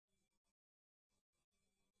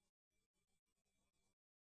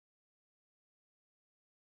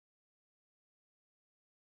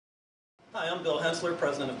Hi, I'm Bill Hensler,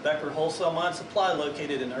 President of Becker Wholesale Mine Supply,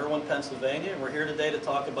 located in Irwin, Pennsylvania, and we're here today to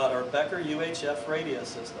talk about our Becker UHF radio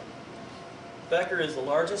system. Becker is the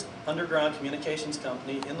largest underground communications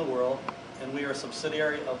company in the world, and we are a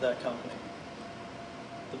subsidiary of that company.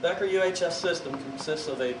 The Becker UHF system consists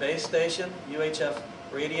of a base station, UHF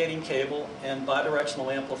radiating cable, and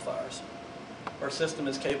bidirectional amplifiers. Our system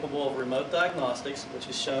is capable of remote diagnostics, which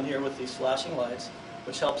is shown here with these flashing lights,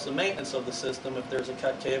 which helps the maintenance of the system if there's a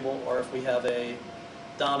cut cable or if we have a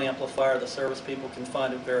down amplifier. The service people can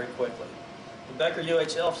find it very quickly. The Becker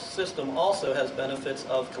UHF system also has benefits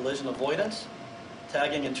of collision avoidance,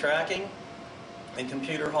 tagging and tracking, and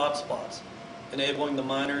computer hotspots, enabling the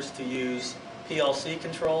miners to use PLC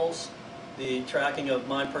controls, the tracking of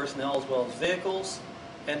mine personnel as well as vehicles,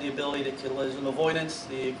 and the ability to collision avoidance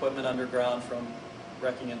the equipment underground from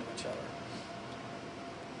wrecking into each other.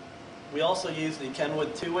 We also use the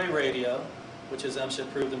Kenwood two-way radio, which is MSHA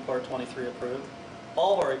approved and Part 23 approved.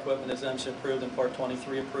 All of our equipment is MSHA approved and Part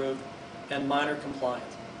 23 approved, and miner compliant.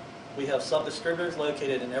 We have sub-distributors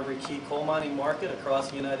located in every key coal mining market across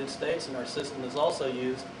the United States, and our system is also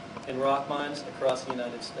used in rock mines across the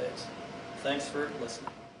United States. Thanks for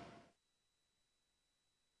listening.